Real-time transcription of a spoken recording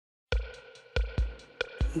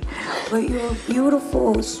but you're a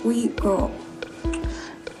beautiful, sweet girl.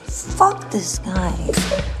 Fuck this guy.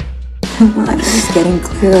 My mind is getting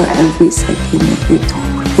clearer every second that you're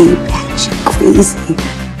totally batshit crazy.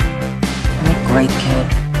 You're a great kid.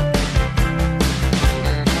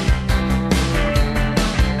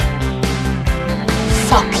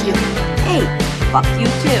 Fuck you. Hey, fuck you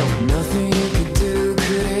too. Nothing you could do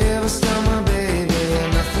could ever stop my baby.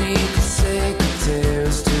 Nothing you could say could tear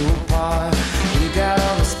us two apart. We got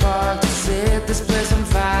all the spark to set this place on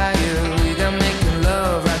fire. We got making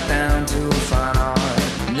love right down to a fine art.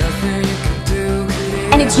 Nothing you could do could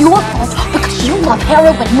ever. And it's your fault because you love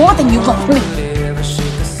heroin more than you love me. Ever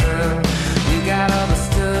shake us up. We got all the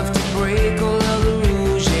stuff to break all of the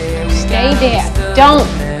rules. Yeah, we Stay got there. all the stuff Don't.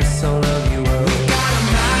 to mess all of you up. We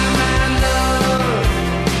got a mind love.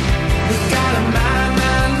 We got a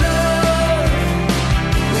mind love.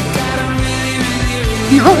 We got a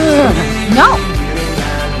really No.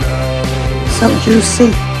 So juicy.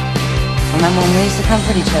 Remember when we used to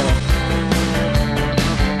comfort each other?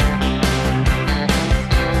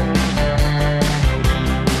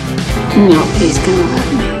 Nobody's gonna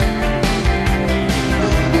love me.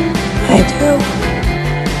 I do.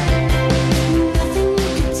 Nothing you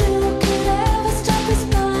could do could ever stop us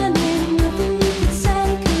burning. Nothing you could say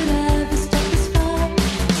could ever stop us fight.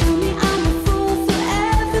 Tell me I'm a fool for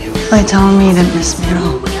everything. Really telling me you didn't miss me at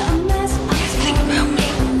all.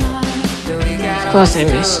 Of course I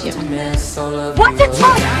miss you. What's the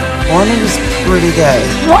truth? Lorna's pretty gay.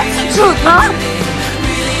 What's the truth, huh?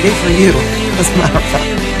 Good for you, as a matter of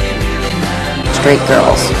fact. Straight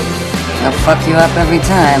girls. They'll fuck you up every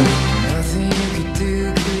time.